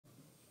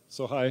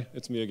So hi,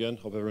 it's me again.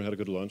 Hope everyone had a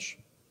good lunch.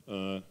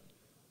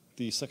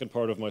 The second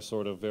part of my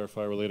sort of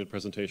Verifier-related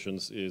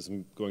presentations is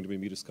going to be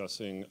me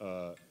discussing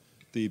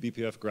the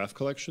BPF graph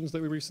collections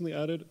that we recently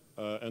added,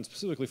 and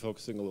specifically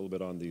focusing a little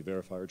bit on the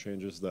Verifier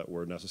changes that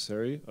were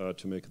necessary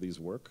to make these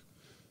work.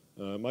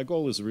 My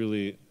goal is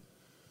really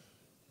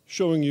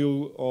showing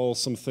you all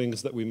some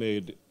things that we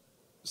made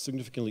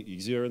significantly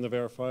easier in the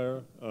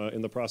Verifier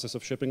in the process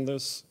of shipping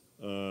this,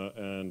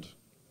 and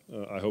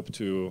I hope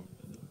to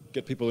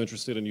get people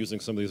interested in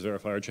using some of these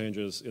Verifier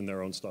changes in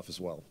their own stuff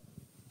as well.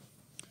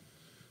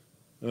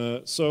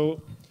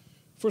 So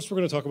first we're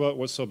going to talk about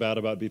what's so bad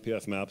about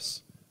BPF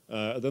maps.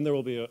 Then there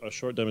will be a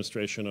short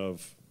demonstration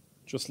of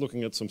just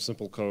looking at some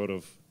simple code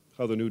of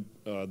how the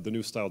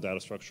new style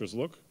data structures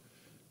look.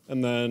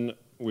 And then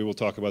we will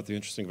talk about the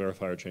interesting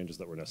Verifier changes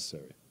that were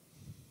necessary.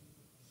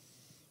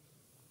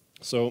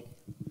 So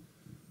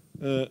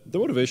the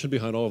motivation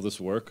behind all of this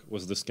work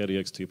was the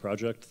SCEDEXT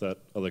project that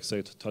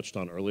Alexei touched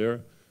on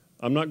earlier.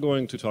 I'm not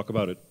going to talk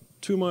about it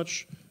too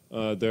much.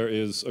 There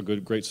is a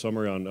great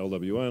summary on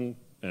LWN,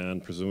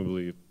 and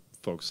presumably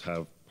folks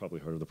have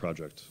probably heard of the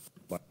project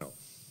by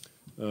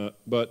now.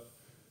 But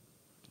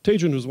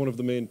Tejan, who's one of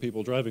the main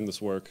people driving this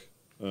work,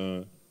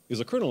 is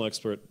a kernel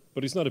expert,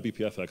 but he's not a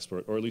BPF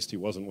expert, or at least he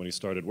wasn't when he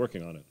started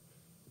working on it.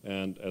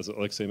 And as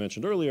Alexei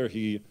mentioned earlier,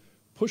 he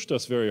pushed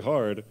us very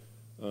hard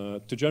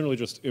to generally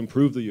just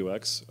improve the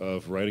UX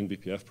of writing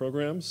BPF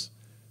programs.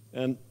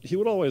 And he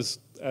would always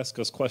ask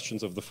us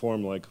questions of the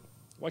form like,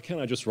 why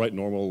can't I just write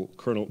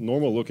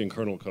normal-looking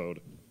kernel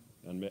code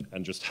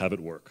and just have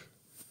it work?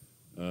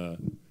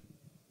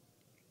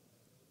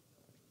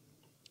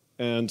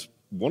 And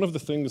one of the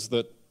things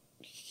that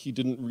he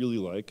didn't really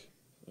like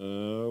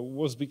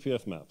was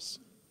BPF maps.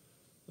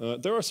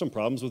 There are some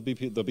problems with the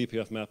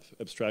BPF map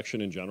abstraction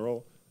in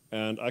general,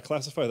 and I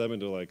classify them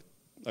into, like,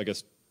 I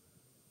guess,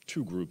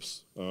 two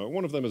groups.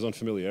 One of them is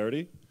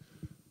unfamiliarity.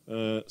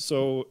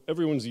 So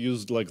everyone's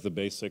used like the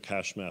basic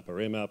hash map,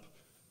 array map,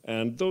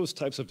 and those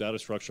types of data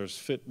structures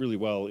fit really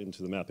well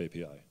into the map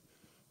API.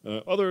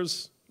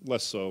 Others,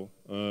 less so.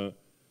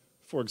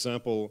 For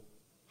example,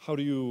 how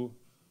do you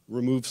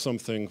remove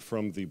something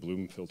from the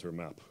Bloom filter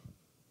map?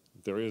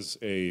 There is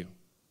a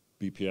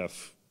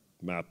BPF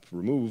map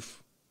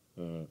remove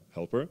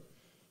helper,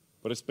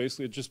 but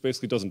it just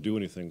basically doesn't do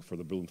anything for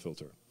the Bloom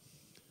filter.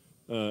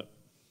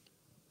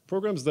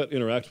 Programs that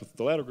interact with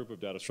the latter group of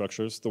data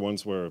structures, the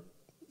ones where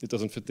it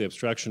doesn't fit the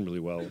abstraction really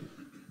well,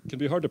 can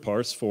be hard to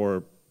parse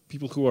for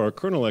people who are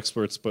kernel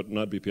experts but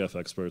not BPF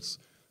experts.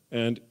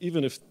 And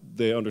even if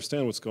they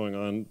understand what's going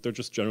on, they're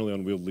just generally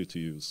unwieldy to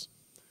use.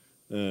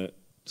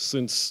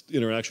 Since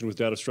interaction with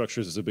data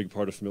structures is a big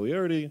part of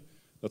familiarity,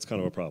 that's kind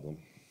of a problem.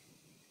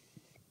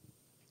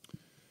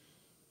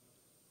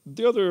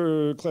 The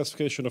other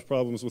classification of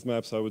problems with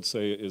maps, I would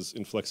say, is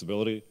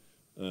inflexibility.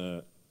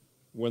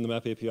 When the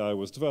map API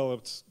was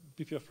developed,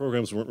 BPF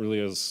programs weren't really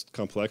as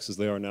complex as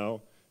they are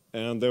now.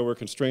 And there were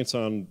constraints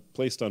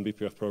placed on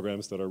BPF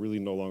programs that are really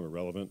no longer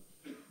relevant.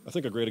 I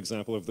think a great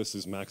example of this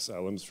is max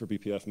elements for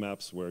BPF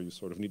maps, where you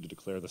sort of need to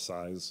declare the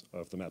size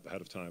of the map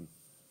ahead of time.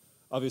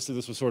 Obviously,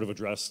 this was sort of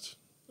addressed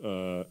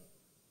with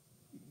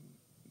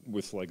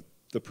like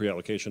the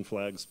pre-allocation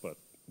flags, but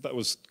that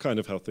was kind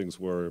of how things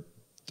were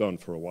done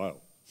for a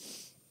while.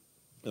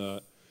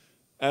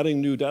 Adding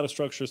new data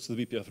structures to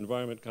the BPF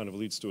environment kind of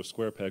leads to a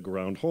square peg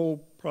round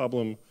hole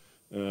problem.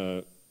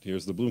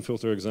 Here's the Bloom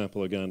filter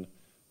example again.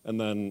 And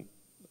then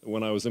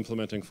when I was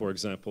implementing, for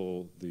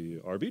example, the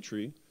RB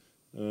tree,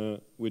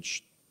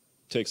 which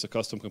takes a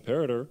custom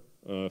comparator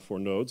for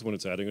nodes when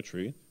it's adding a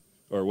tree,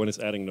 or when it's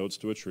adding nodes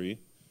to a tree,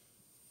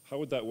 how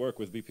would that work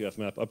with BPF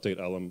map update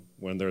elem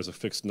when there's a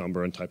fixed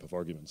number and type of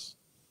arguments?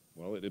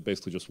 Well, it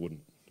basically just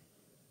wouldn't.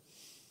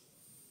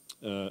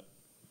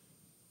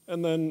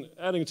 And then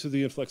adding to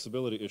the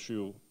inflexibility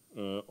issue,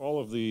 all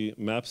of the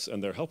maps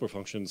and their helper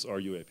functions are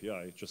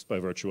UAPI, just by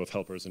virtue of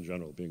helpers in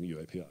general being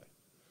UAPI.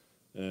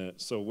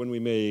 So when we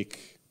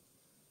make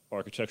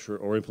architecture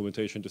or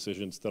implementation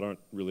decisions that aren't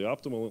really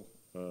optimal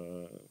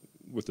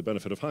with the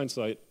benefit of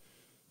hindsight,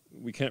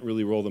 we can't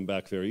really roll them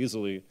back very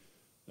easily.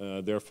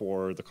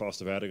 Therefore, the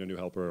cost of adding a new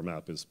helper or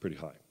map is pretty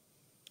high.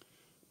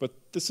 But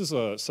this is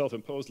a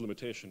self-imposed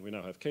limitation. We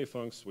now have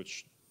k-funcs,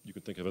 which you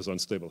could think of as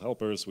unstable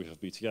helpers. We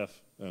have BTF,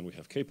 and we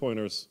have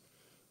k-pointers,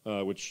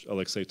 which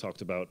Alexei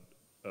talked about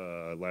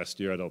last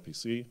year at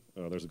LPC.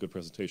 There's a good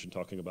presentation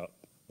talking about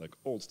like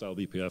old style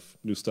BPF,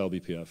 new style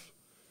BPF.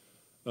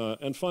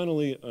 And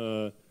finally,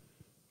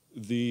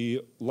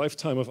 the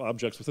lifetime of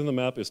objects within the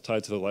map is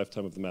tied to the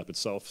lifetime of the map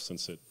itself,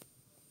 since it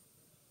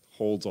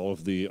holds all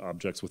of the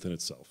objects within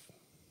itself.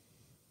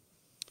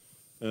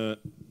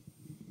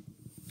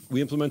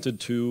 We implemented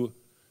two,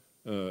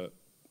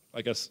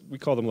 I guess we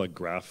call them like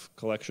graph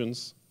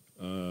collections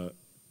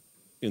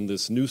in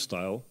this new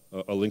style,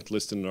 a linked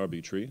list in an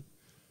RB tree.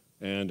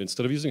 And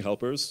instead of using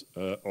helpers,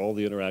 all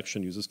the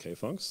interaction uses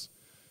k-funcs.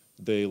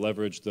 They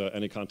leveraged the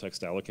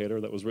AnyContext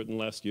allocator that was written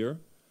last year.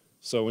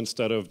 So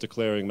instead of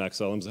declaring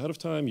max elements ahead of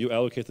time, you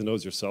allocate the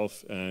nodes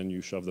yourself and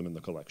you shove them in the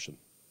collection.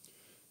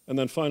 And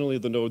then finally,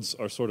 the nodes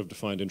are sort of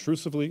defined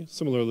intrusively,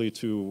 similarly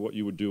to what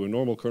you would do in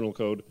normal kernel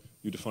code.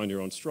 You define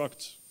your own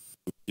struct,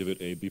 give it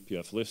a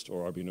BPF list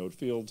or RB node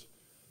field,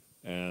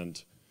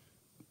 and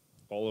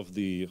all of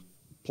the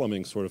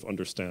plumbing sort of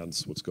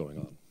understands what's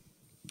going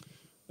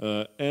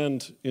on.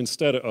 And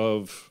instead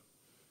of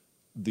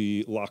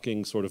the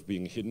locking sort of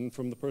being hidden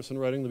from the person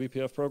writing the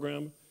BPF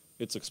program,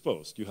 it's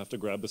exposed. You have to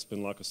grab the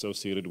spin lock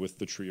associated with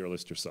the tree or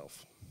list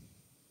yourself.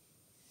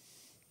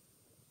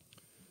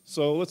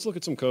 So let's look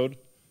at some code.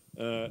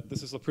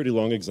 This is a pretty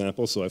long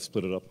example, so I've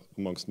split it up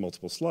amongst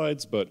multiple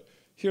slides, but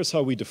here's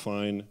how we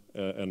define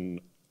an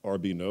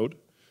RB node.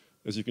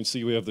 As you can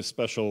see, we have this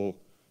special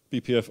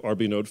BPF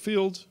RB node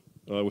field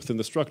within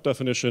the struct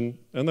definition,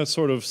 and that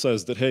sort of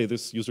says that, hey,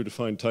 this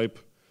user-defined type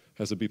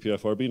has a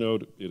BPF RB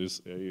node. It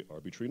is a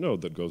RB tree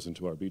node that goes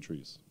into RB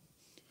trees.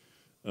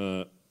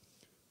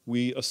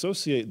 We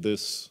associate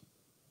the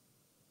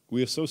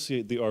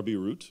RB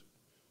root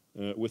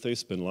with a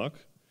spin lock,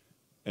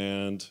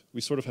 and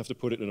we sort of have to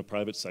put it in a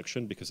private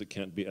section because it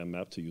can't be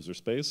mapped to user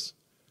space.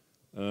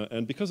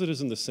 And because it is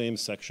in the same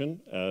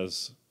section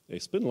as a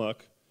spin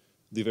lock,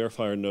 the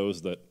verifier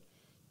knows that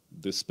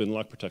this spin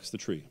lock protects the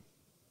tree.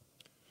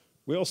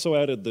 We also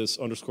added this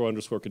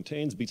 __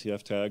 contains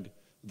BTF tag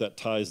that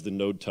ties the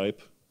node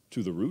type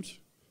to the root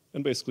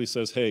and basically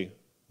says, hey,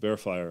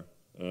 verifier,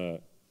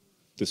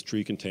 this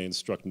tree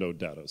contains struct node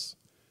datas.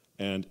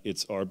 And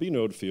its RB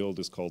node field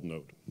is called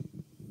node.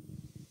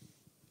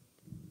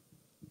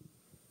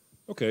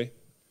 Okay,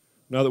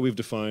 now that we've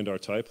defined our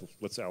type,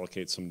 let's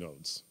allocate some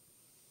nodes.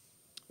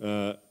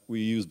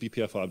 We use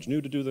BPF obj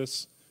new to do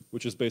this,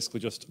 which is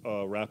basically just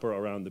a wrapper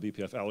around the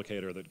BPF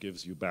allocator that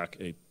gives you back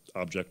an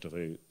object of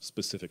a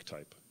specific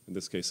type. In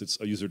this case,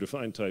 it's a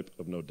user-defined type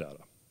of node data.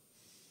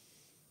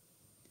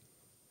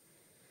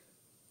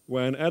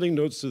 When adding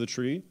nodes to the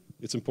tree,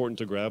 it's important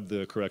to grab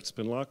the correct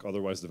spin lock,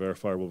 otherwise the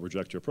verifier will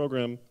reject your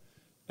program.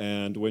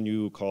 And when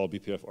you call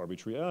BPF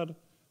arbitrary add,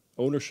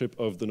 ownership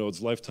of the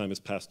node's lifetime is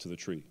passed to the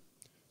tree.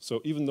 So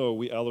even though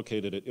we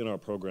allocated it in our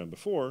program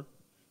before,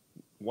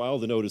 while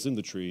the node is in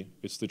the tree,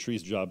 it's the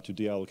tree's job to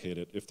deallocate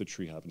it if the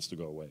tree happens to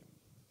go away.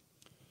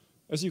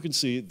 As you can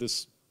see,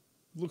 this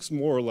looks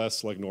more or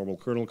less like normal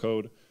kernel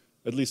code,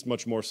 at least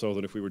much more so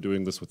than if we were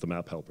doing this with the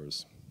map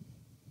helpers.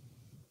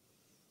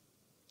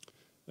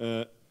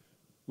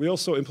 We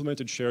also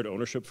implemented shared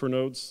ownership for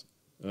nodes.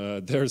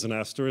 There's an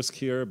asterisk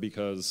here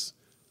because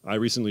I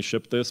recently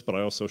shipped this, but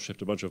I also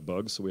shipped a bunch of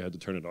bugs, so we had to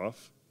turn it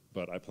off,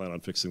 but I plan on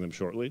fixing them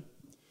shortly.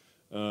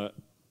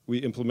 We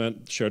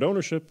implement shared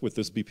ownership with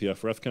this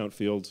BPF ref count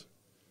field,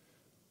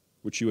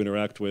 which you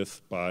interact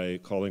with by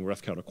calling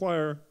ref count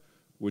acquire,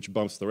 which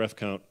bumps the ref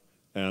count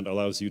and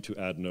allows you to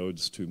add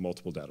nodes to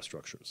multiple data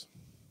structures.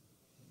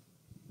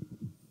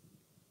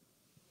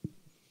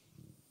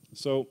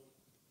 So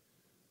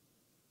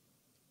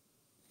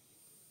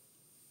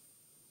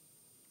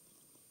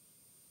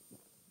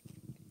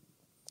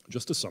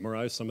just to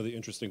summarize some of the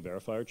interesting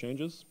verifier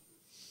changes,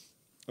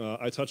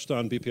 I touched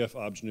on BPF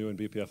obj new and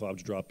BPF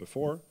obj drop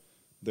before.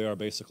 They are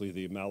basically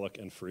the malloc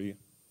and free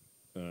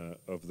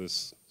of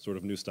this sort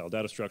of new style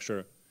data structure.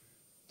 It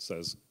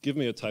says, give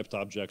me a typed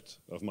object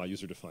of my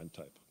user-defined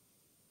type.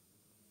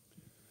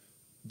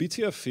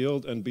 BTF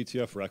field and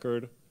BTF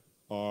record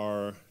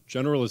are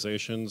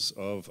generalizations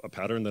of a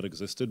pattern that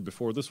existed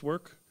before this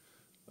work.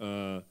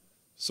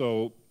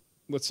 So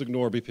let's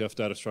ignore BPF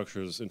data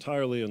structures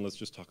entirely and let's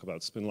just talk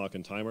about spin lock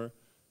and timer.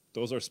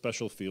 Those are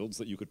special fields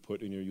that you could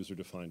put in your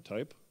user-defined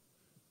type.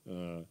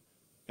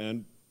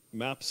 And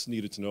maps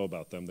needed to know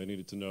about them. They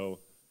needed to know,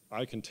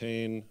 I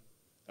contain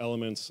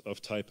elements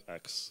of type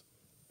X.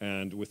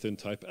 And within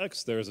type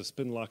X, there is a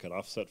spin lock at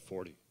offset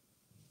 40.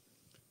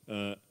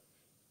 The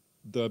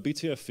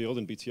BTF field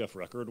and BTF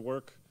record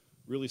work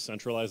really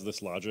centralized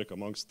this logic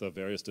amongst the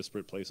various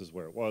disparate places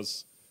where it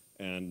was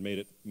and made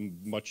it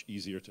much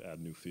easier to add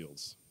new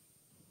fields.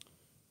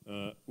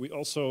 We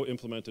also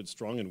implemented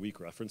strong and weak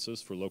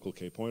references for local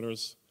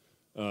k-pointers.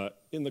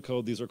 In the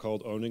code, these are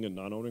called owning and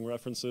non-owning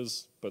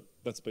references, but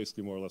that's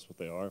basically more or less what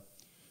they are.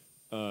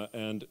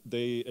 And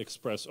they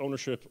express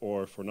ownership,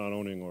 or for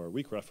non-owning or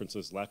weak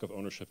references, lack of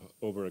ownership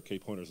over a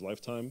k-pointer's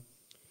lifetime.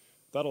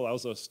 That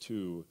allows us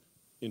to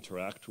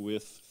interact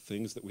with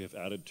things that we have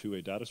added to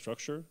a data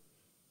structure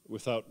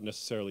without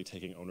necessarily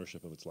taking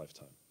ownership of its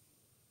lifetime.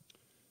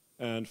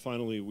 And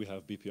finally, we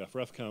have BPF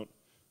ref count,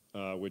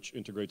 which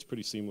integrates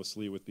pretty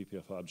seamlessly with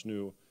BPF obj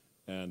new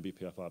and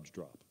BPF obj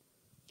drop.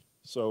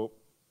 So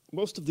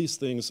most of these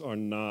things are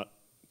not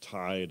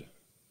tied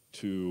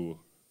to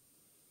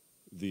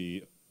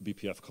the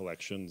BPF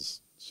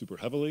collections super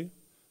heavily.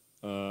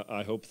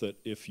 I hope that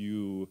if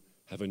you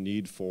have a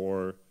need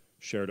for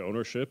shared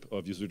ownership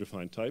of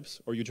user-defined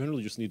types, or you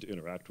generally just need to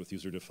interact with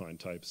user-defined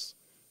types,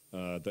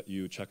 that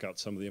you check out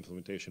some of the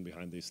implementation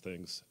behind these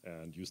things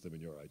and use them in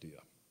your idea.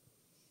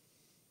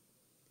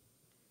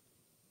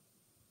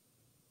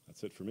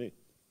 That's it for me.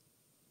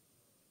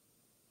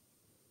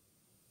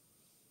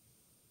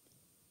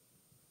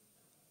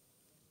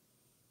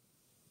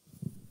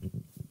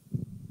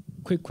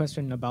 quick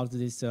question about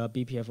this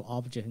BPF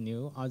object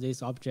new. Are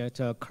these object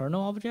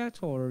kernel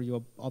object or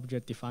your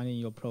object defined in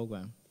your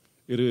program?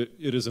 It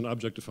is an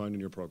object defined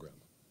in your program.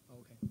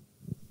 Okay.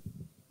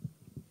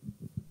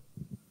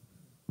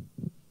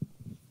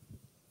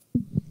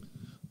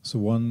 So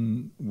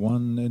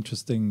one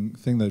interesting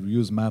thing that we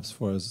use maps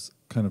for is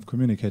kind of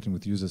communicating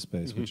with user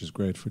space, which is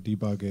great for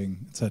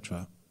debugging,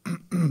 etc.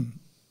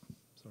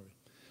 Sorry.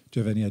 Do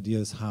you have any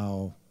ideas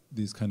how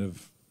these kind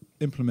of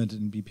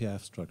implemented in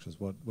BPF structures,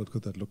 what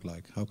could that look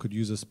like? How could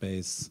user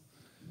space?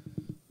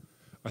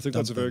 I think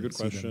that's a very good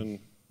question,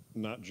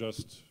 not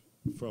just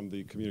from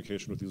the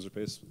communication with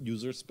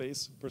user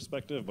space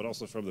perspective, but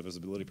also from the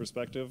visibility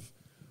perspective.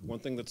 One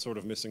thing that's sort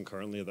of missing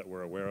currently that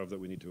we're aware of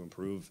that we need to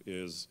improve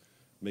is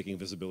making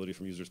visibility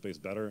from user space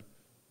better.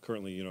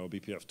 Currently, you know,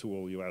 BPF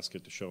tool, you ask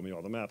it to show me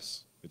all the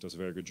maps. It does a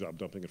very good job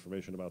dumping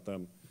information about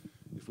them.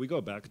 If we go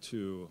back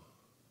to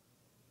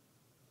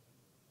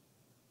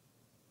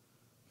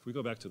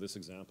this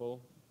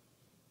example,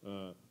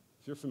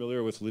 if you're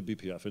familiar with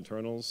libbpf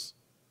internals,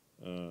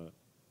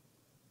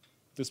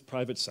 this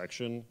private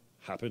section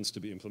happens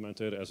to be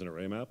implemented as an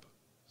array map.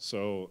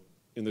 So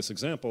in this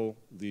example,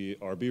 the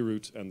RB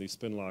root and the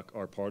spin lock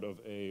are part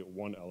of a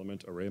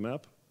one-element array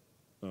map.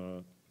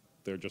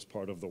 They're just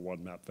part of the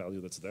one map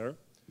value that's there.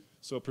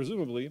 So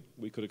presumably,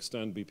 we could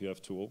extend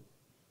BPF tool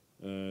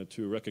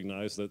to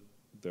recognize that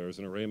there's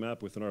an array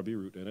map with an RB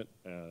root in it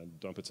and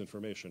dump its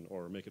information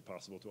or make it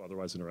possible to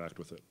otherwise interact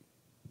with it.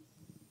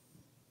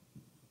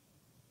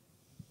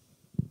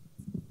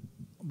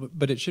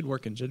 But it should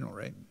work in general,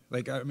 right?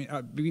 Like, I mean,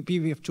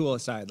 BPF tool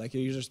aside, like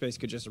your user space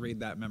could just read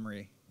that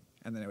memory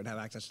and then it would have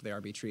access to the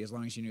RB tree. As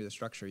long as you knew the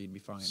structure, you'd be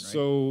fine, right?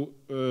 So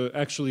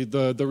actually,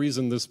 the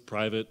reason this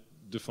private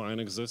define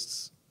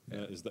exists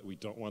is that we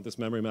don't want this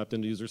memory mapped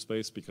into user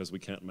space because we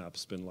can't map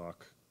spin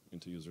lock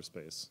into user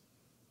space.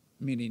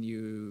 Meaning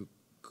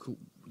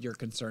your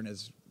concern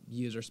is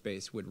user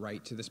space would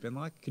write to the spin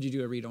lock? Could you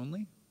do a read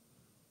only?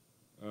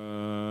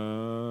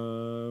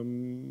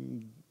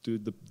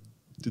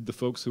 Did the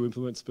folks who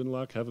implement spin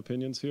lock have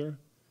opinions here?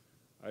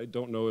 I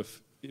don't know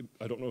if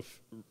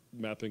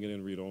mapping it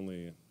in read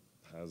only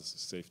has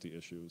safety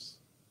issues.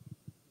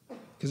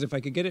 Because if I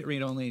could get it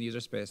read only in user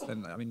space,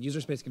 then I mean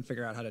user space can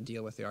figure out how to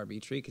deal with the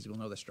RB tree because we'll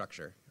know the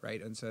structure,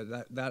 right? And so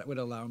that would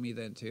allow me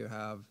then to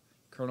have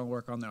kernel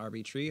work on the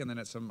RB tree, and then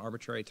at some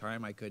arbitrary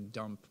time I could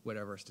dump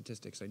whatever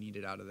statistics I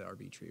needed out of the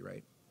RB tree,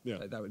 right?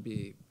 Yeah. That would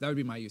be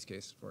my use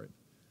case for it.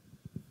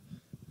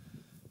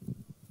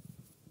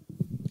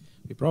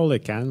 We probably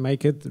can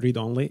make it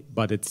read-only,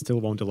 but it still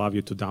won't allow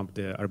you to dump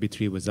the RB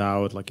tree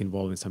without like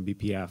involving some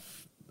BPF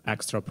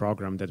extra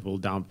program that will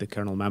dump the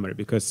kernel memory.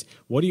 Because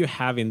what you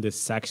have in this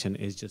section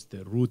is just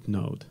the root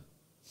node.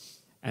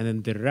 And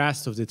then the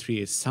rest of the tree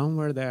is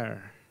somewhere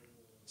there.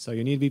 So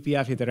you need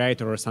BPF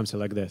iterator or something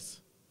like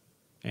this.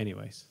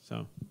 Anyways,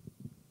 so.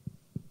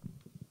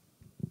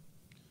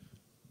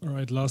 All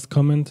right, last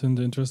comment in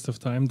the interest of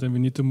time, then we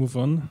need to move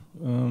on.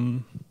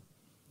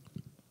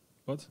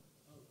 What?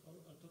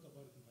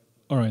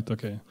 All right,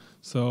 okay.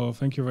 So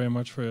thank you very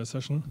much for your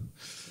session.